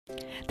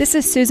This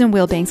is Susan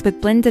Wilbanks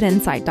with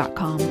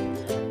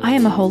BlendedInsight.com. I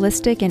am a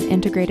holistic and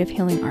integrative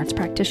healing arts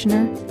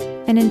practitioner,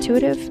 an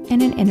intuitive,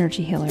 and an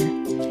energy healer.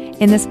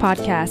 In this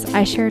podcast,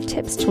 I share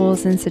tips,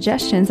 tools, and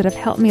suggestions that have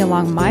helped me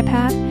along my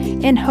path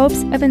in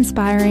hopes of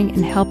inspiring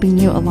and helping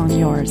you along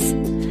yours.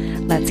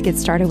 Let's get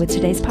started with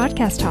today's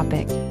podcast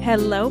topic.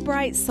 Hello,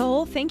 bright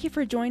soul. Thank you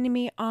for joining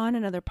me on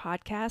another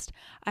podcast.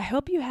 I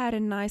hope you had a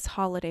nice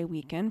holiday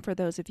weekend for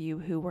those of you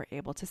who were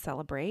able to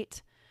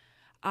celebrate.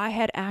 I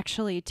had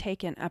actually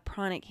taken a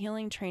pranic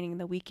healing training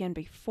the weekend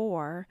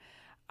before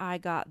I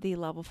got the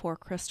level 4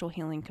 crystal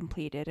healing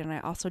completed, and I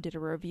also did a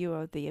review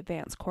of the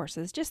advanced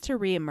courses just to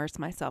re-immerse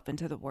myself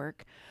into the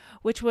work,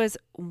 which was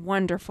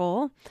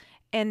wonderful.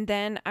 And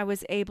then I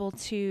was able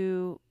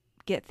to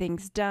get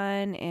things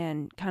done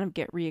and kind of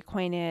get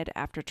reacquainted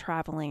after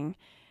traveling,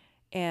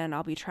 and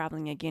I'll be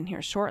traveling again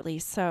here shortly.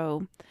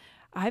 So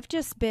I've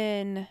just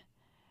been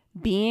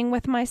being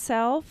with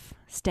myself,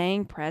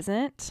 staying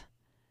present,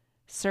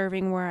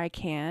 serving where I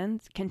can,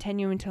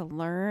 continuing to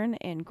learn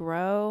and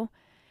grow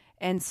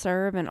and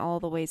serve in all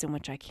the ways in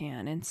which I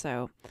can. And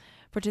so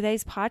for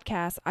today's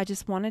podcast, I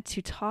just wanted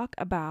to talk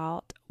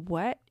about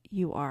what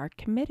you are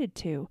committed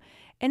to.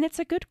 And it's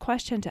a good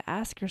question to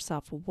ask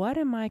yourself, what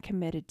am I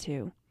committed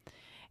to?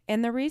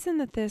 And the reason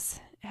that this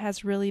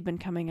has really been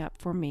coming up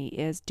for me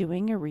is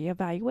doing a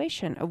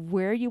reevaluation of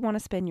where you want to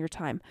spend your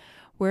time.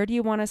 Where do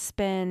you want to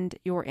spend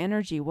your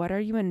energy? What are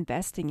you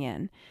investing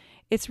in?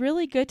 It's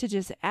really good to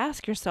just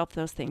ask yourself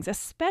those things,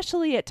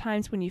 especially at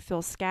times when you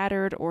feel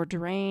scattered or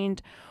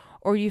drained,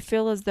 or you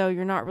feel as though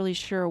you're not really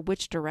sure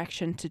which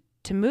direction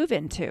to move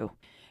into.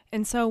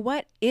 And so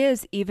what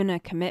is even a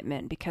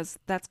commitment? Because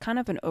that's kind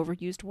of an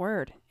overused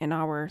word in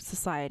our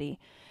society.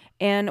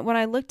 And when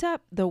I looked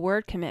up the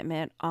word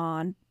commitment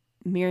on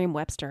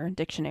Merriam-Webster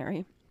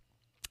dictionary,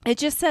 it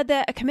just said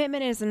that a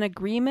commitment is an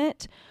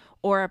agreement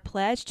or a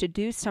pledge to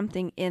do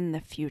something in the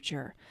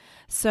future.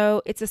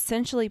 So it's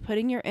essentially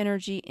putting your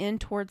energy in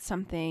towards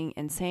something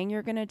and saying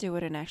you're going to do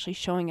it and actually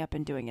showing up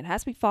and doing it. It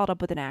has to be followed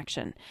up with an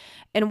action.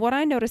 And what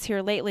I notice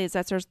here lately is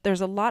that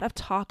there's a lot of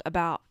talk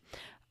about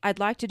I'd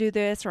like to do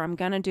this, or I'm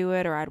going to do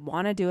it, or I'd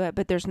want to do it,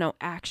 but there's no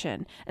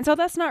action. And so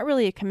that's not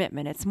really a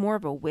commitment. It's more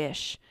of a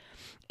wish.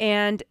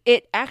 And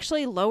it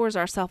actually lowers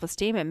our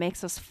self-esteem. It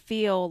makes us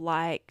feel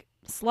like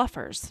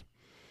sluffers.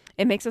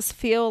 It makes us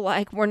feel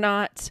like we're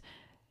not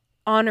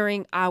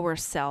honoring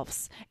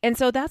ourselves. And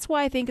so that's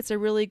why I think it's a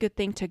really good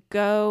thing to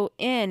go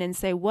in and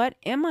say, what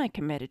am I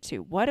committed to?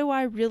 What do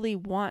I really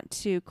want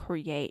to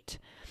create?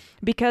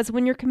 Because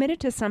when you're committed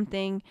to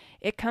something,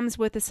 it comes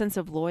with a sense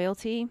of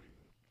loyalty,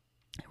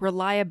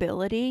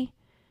 reliability,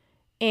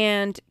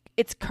 and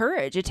it's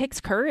courage. It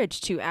takes courage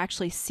to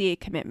actually see a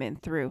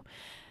commitment through.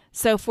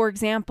 So for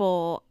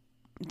example,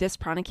 this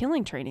pranic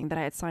healing training that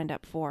I had signed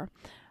up for,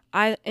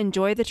 I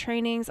enjoy the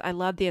trainings. I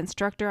love the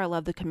instructor. I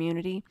love the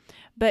community.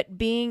 But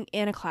being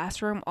in a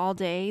classroom all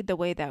day, the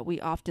way that we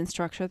often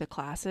structure the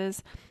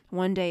classes,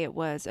 one day it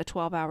was a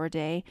 12-hour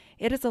day.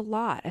 It is a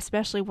lot,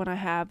 especially when I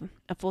have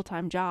a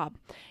full-time job.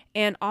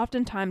 And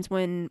oftentimes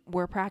when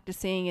we're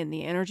practicing and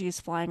the energy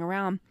is flying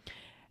around,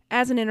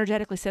 as an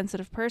energetically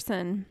sensitive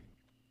person,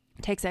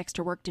 it takes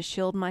extra work to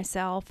shield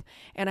myself,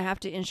 and I have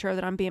to ensure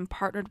that I'm being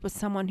partnered with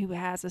someone who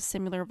has a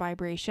similar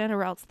vibration,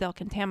 or else they'll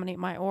contaminate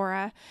my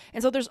aura.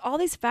 And so there's all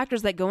these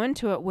factors that go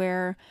into it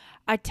where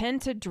I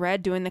tend to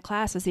dread doing the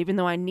classes, even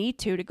though I need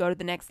to go to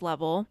the next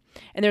level.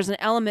 And there's an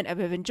element of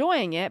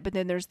enjoying it, but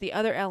then there's the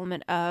other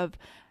element of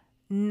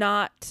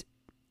not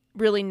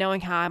really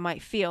knowing how I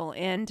might feel.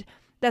 And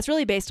that's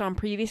really based on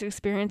previous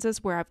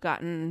experiences where I've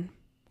gotten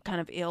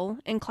kind of ill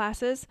in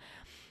classes.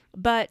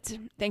 But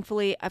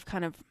thankfully, I've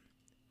kind of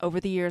over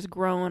the years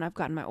grown. I've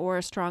gotten my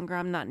aura stronger.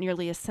 I'm not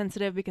nearly as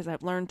sensitive because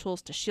I've learned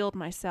tools to shield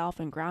myself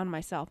and ground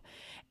myself.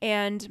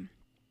 And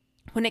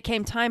when it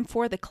came time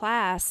for the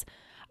class,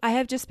 I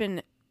have just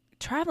been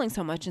traveling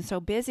so much and so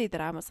busy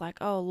that I was like,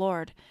 oh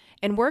Lord,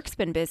 and work's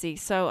been busy.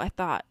 So I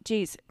thought,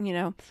 geez, I'm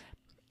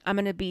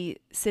going to be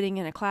sitting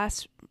in a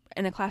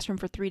classroom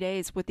for 3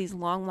 days with these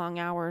long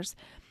hours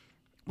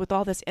with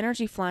all this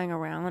energy flying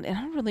around, and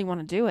I don't really want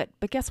to do it.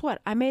 But guess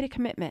what? I made a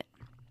commitment.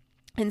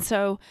 And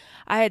so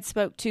I had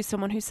spoke to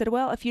someone who said,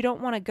 well, if you don't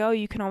want to go,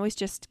 you can always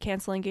just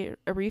cancel and get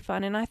a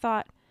refund. And I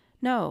thought,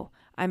 no,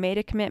 I made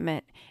a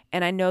commitment,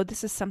 and I know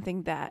this is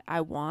something that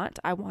I want.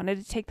 I wanted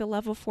to take the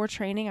level 4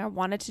 training. I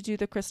wanted to do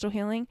the crystal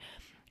healing,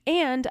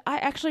 and I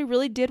actually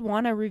really did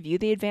want to review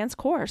the advanced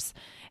course.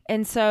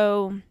 And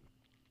so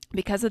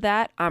because of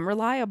that, I'm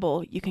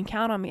reliable. You can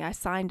count on me. I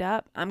signed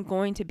up. I'm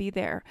going to be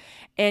there.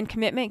 And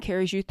commitment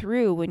carries you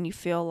through when you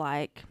feel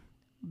like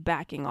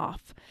backing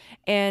off.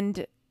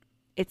 And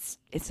it's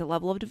a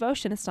level of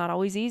devotion. It's not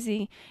always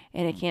easy,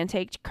 and it can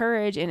take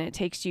courage, and it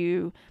takes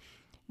you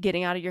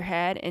getting out of your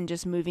head and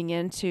just moving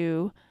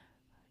into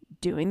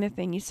doing the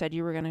thing you said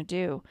you were going to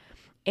do.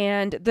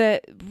 And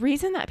the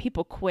reason that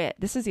people quit,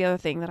 this is the other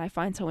thing that I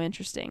find so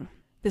interesting.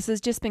 This has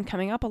just been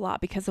coming up a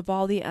lot because of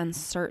all the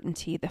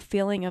uncertainty, the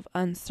feeling of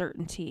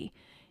uncertainty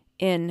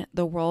in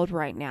the world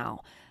right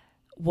now.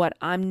 what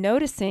I'm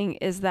noticing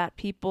is that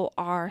people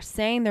are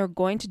saying they're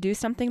going to do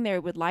something, they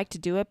would like to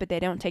do it, but they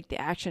don't take the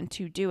action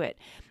to do it.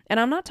 And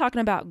I'm not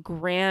talking about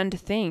grand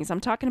things. I'm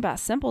talking about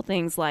simple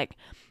things like,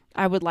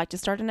 I would like to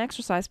start an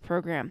exercise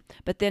program,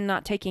 but then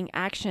not taking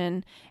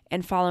action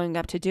and following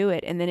up to do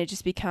it. And then it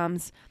just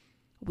becomes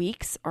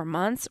weeks or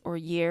months or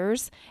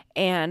years,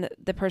 and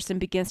the person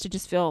begins to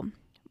just feel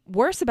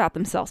worse about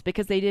themselves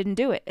because they didn't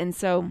do it. And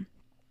so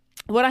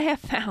what I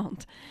have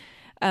found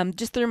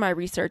just through my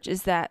research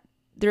is that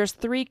there's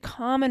 3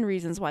 common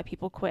reasons why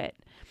people quit.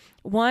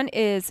 One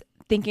is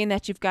thinking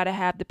that you've got to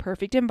have the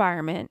perfect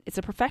environment. It's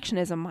a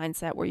perfectionism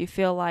mindset where you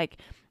feel like,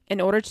 in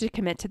order to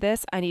commit to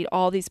this, I need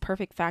all these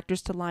perfect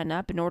factors to line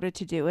up in order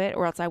to do it,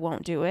 or else I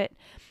won't do it.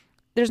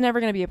 There's never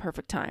going to be a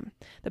perfect time.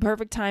 The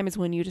perfect time is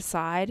when you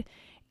decide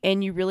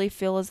and you really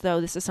feel as though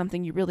this is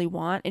something you really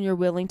want and you're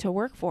willing to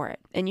work for it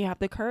and you have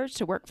the courage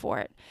to work for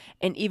it.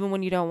 And even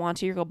when you don't want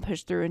to, you're going to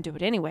push through and do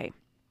it anyway.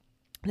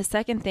 The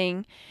second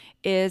thing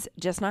is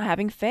just not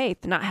having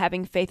faith in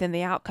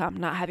the outcome,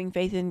 not having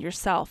faith in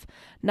yourself,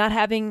 not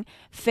having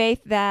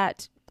faith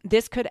that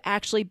this could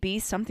actually be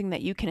something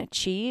that you can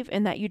achieve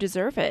and that you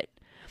deserve it.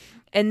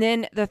 And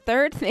then the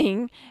third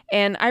thing,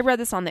 and I read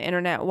this on the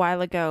internet a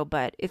while ago,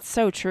 but it's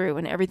so true,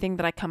 and everything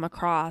that I come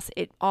across,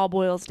 it all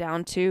boils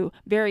down to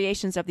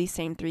variations of these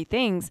same 3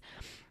 things,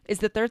 is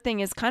the third thing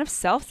is kind of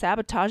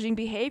self-sabotaging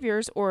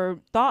behaviors or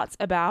thoughts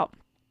about,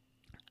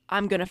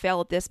 I'm going to fail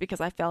at this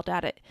because I failed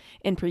at it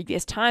in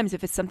previous times,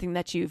 if it's something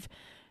that you've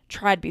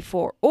tried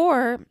before.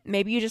 Or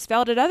maybe you just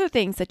failed at other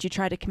things that you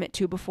tried to commit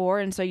to before,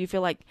 and so you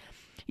feel like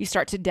you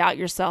start to doubt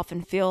yourself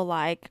and feel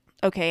like,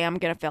 okay, I'm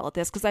going to fail at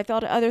this because I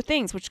failed at other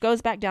things, which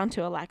goes back down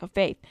to a lack of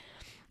faith.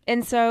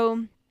 And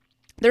so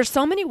there's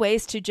so many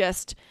ways to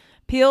just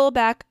peel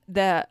back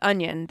the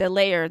onion, the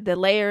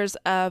layers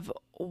of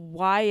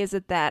why is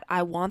it that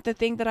I want the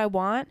thing that I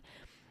want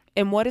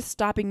and what is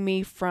stopping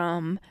me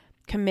from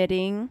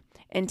committing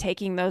and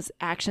taking those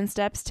action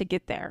steps to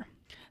get there.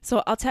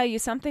 So I'll tell you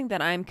something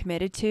that I'm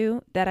committed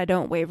to that I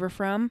don't waver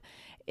from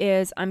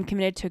is I'm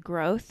committed to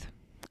growth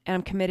and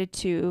I'm committed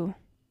to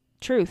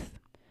truth,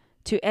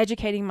 to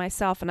educating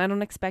myself, and I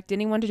don't expect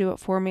anyone to do it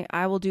for me.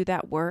 I will do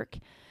that work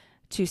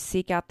to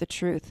seek out the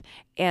truth,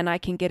 and I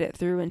can get it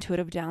through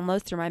intuitive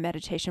downloads through my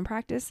meditation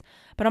practice.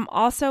 But I'm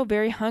also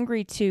very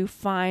hungry to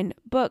find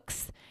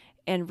books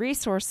and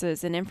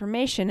resources and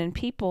information and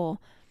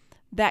people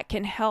that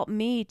can help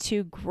me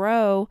to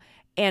grow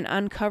and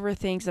uncover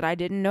things that I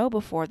didn't know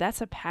before.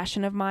 That's a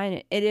passion of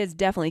mine. It is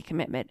definitely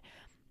commitment.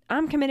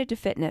 I'm committed to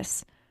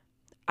fitness.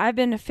 I've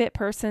been a fit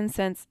person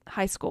since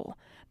high school.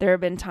 There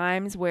have been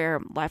times where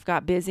life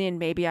got busy and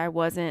maybe I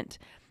wasn't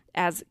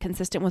as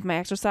consistent with my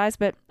exercise,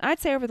 but I'd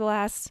say over the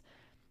last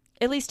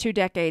at least 2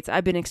 decades,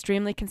 I've been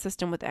extremely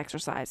consistent with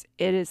exercise.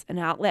 It is an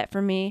outlet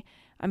for me.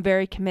 I'm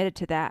very committed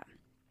to that.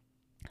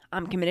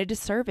 I'm committed to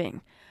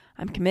serving.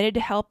 I'm committed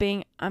to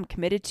helping. I'm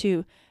committed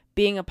to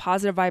being a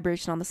positive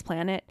vibration on this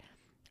planet.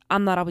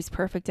 I'm not always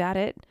perfect at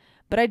it,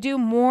 but I do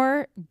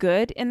more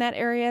good in that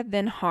area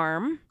than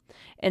harm.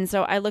 And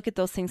so I look at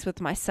those things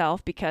with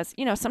myself because,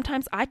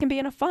 sometimes I can be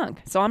in a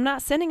funk. So I'm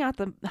not sending out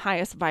the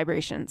highest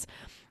vibrations.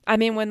 I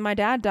mean, when my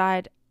dad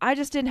died, I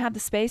just didn't have the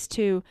space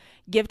to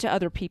give to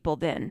other people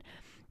then.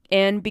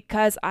 And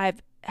because I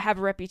have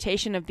a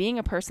reputation of being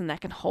a person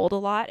that can hold a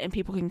lot and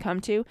people can come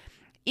to,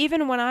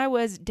 even when I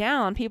was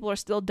down, people are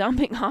still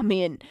dumping on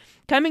me and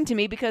coming to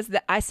me because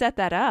I set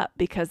that up,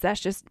 because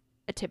that's just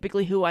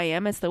typically who I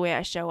am. It's the way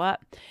I show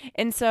up.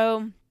 And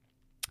so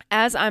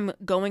as I'm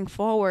going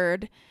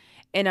forward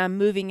and I'm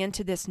moving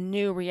into this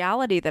new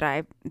reality that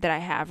I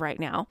have right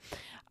now,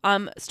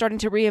 I'm starting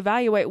to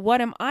reevaluate,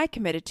 what am I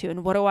committed to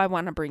and what do I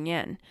want to bring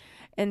in?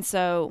 And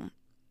so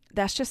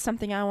that's just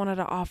something I wanted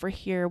to offer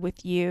here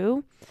with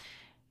you.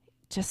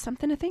 Just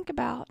something to think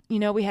about.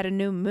 We had a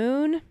new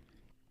moon.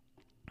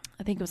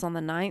 I think it was on the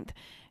 9th,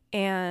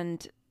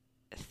 and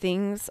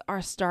things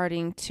are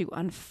starting to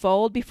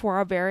unfold before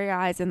our very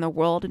eyes in the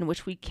world in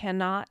which we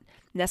cannot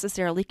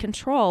necessarily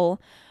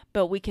control,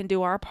 but we can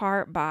do our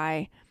part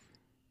by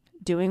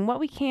doing what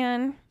we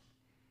can,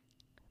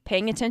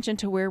 paying attention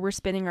to where we're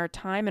spending our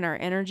time and our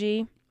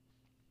energy,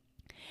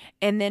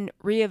 and then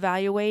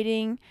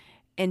reevaluating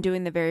and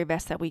doing the very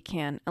best that we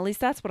can. At least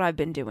that's what I've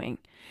been doing.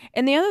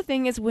 And the other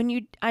thing is, when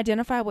you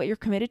identify what you're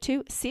committed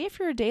to, see if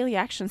your daily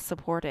actions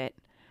support it.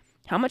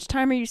 How much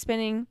time are you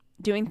spending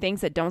doing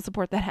things that don't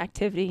support that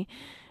activity?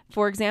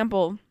 For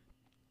example,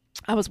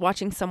 I was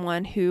watching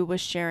someone who was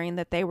sharing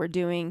that they were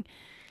doing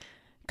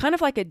kind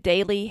of like a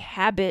daily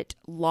habit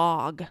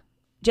log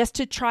just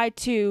to try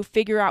to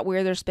figure out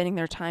where they're spending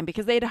their time,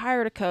 because they'd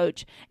hired a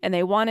coach and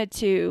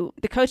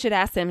the coach had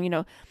asked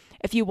them,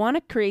 if you want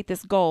to create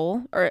this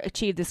goal or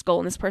achieve this goal,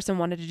 and this person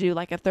wanted to do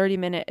like a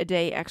 30-minute a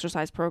day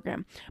exercise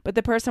program, but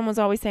the person was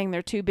always saying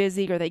they're too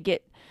busy or they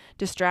get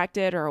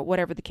distracted or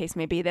whatever the case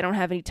may be. They don't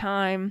have any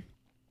time.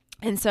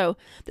 And so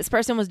this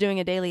person was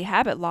doing a daily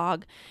habit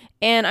log.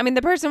 And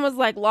the person was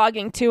like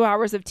logging 2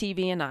 hours of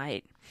TV a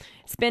night,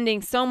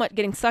 spending so much,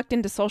 getting sucked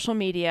into social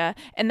media.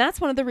 And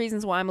that's one of the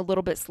reasons why I'm a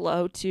little bit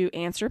slow to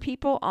answer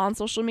people on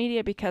social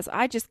media, because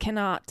I just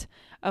cannot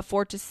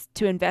afford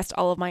to invest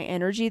all of my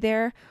energy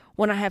there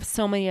when I have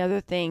so many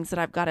other things that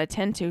I've got to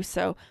attend to.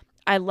 So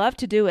I love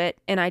to do it,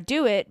 and I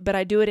do it, but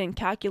I do it in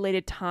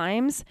calculated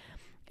times,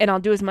 and I'll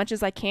do as much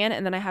as I can,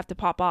 and then I have to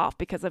pop off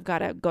because I've got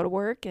to go to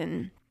work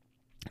and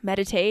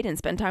meditate and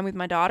spend time with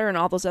my daughter and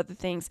all those other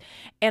things.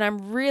 And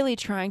I'm really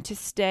trying to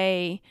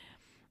stay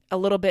a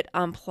little bit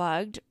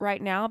unplugged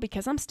right now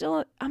because I'm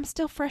still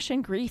fresh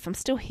in grief. I'm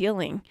still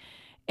healing,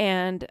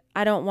 and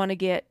I don't want to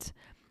get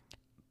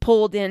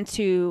pulled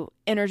into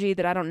energy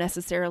that I don't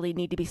necessarily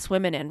need to be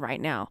swimming in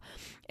right now.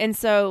 And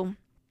so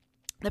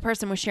the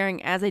person was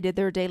sharing, as they did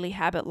their daily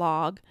habit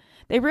log,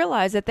 they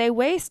realized that they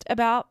waste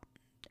about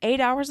 8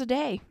 hours a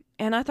day.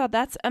 And I thought,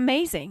 that's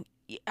amazing.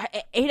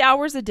 8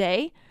 hours a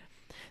day.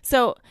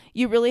 So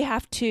you really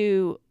have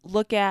to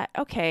look at,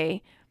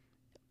 okay,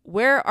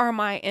 where are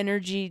my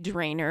energy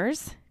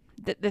drainers?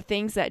 The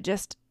things that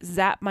just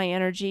zap my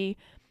energy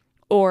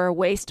or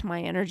waste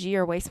my energy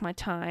or waste my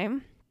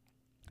time.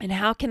 And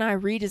how can I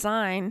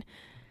redesign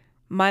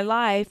my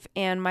life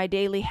and my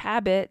daily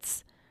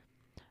habits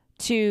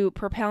to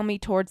propel me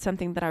towards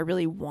something that I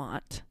really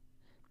want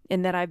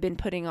and that I've been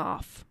putting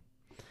off?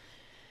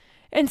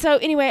 And so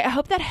anyway, I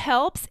hope that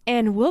helps,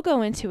 and we'll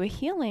go into a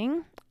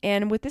healing.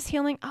 And with this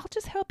healing, I'll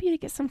just help you to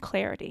get some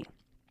clarity.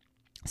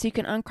 So you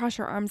can uncross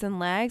your arms and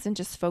legs and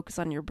just focus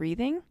on your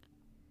breathing.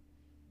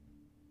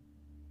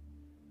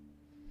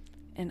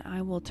 And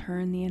I will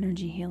turn the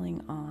energy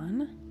healing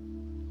on.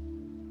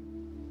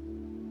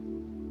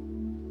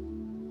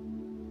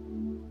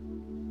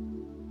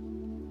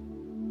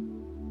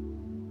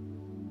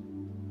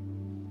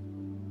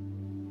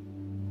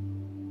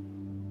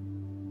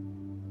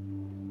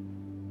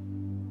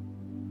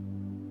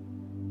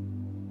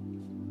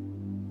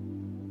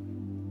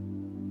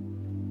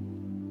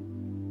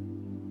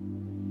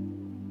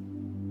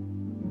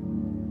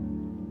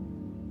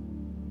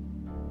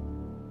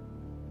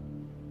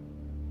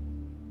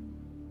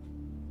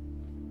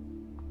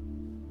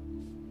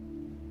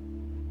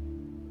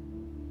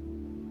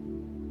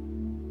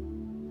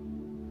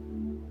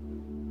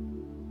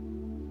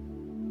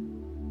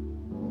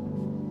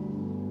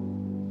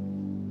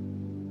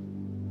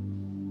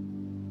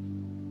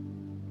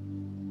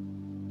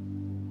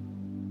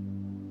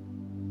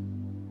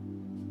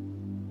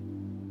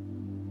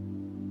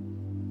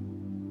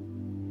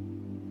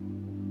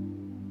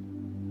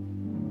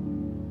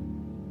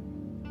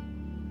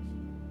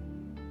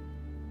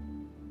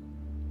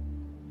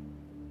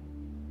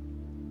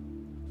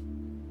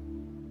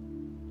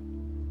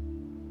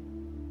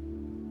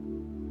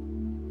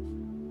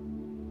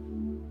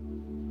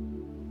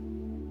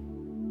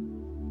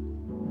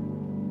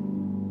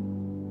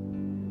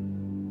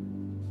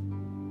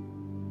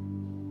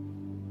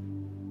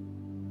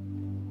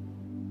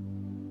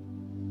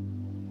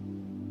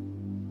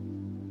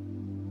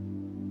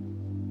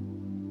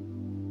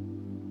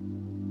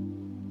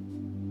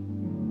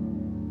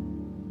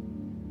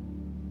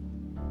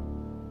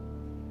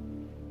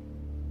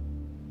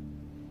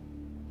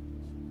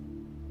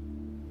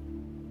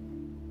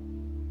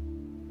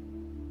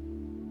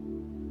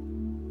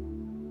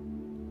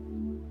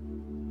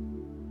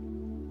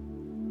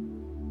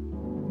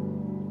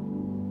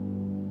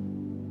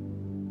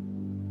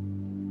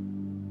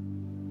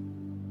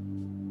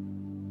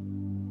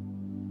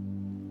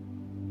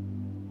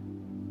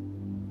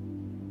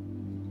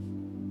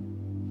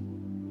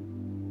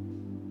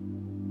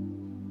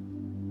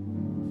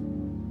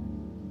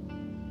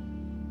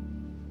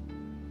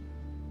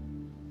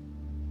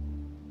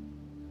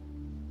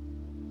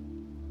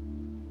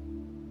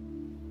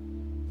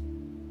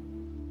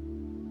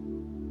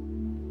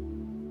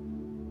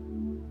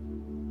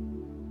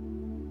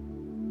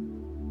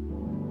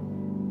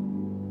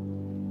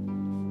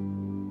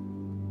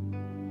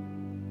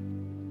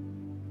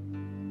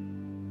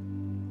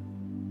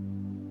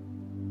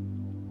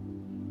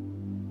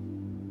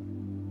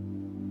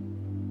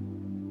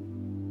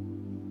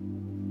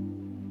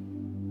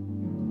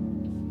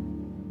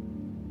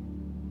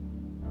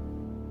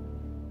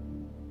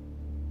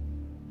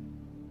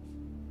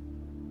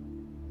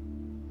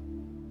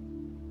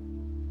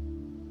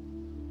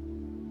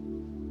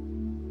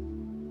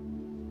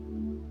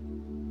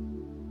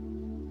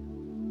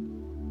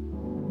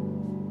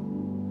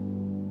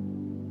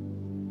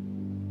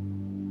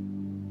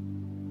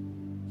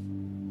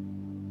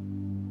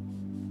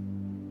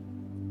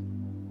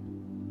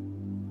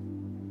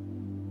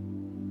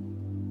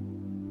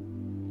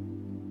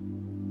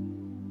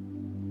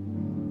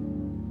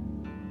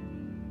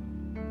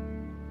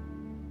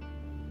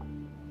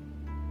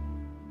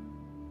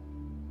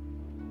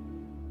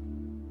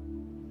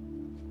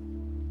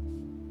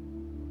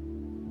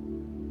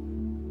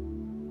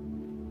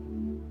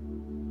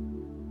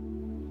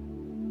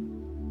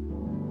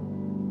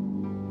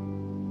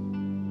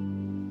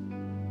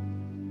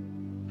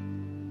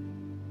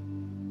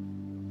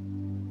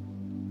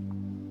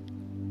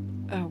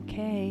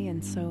 Okay,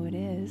 and so it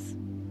is.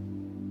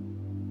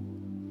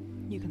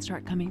 you can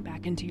start coming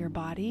back into your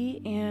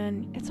body.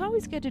 And it's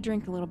always good to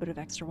drink a little bit of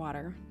extra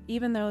water.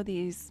 Even though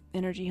these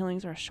energy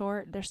healings are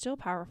short, they're still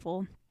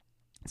powerful.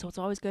 So it's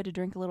always good to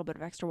drink a little bit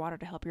of extra water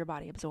to help your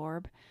body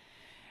absorb.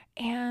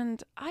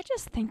 And I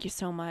just thank you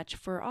so much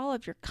for all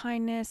of your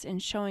kindness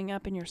and showing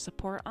up and your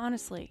support.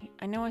 Honestly,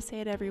 I know I say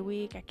it every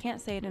week. I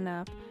can't say it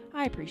enough.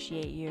 I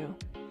appreciate you.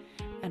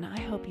 And I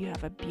hope you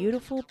have a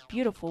beautiful,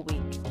 beautiful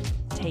week.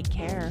 Take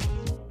care.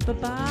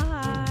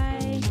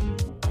 Bye-bye.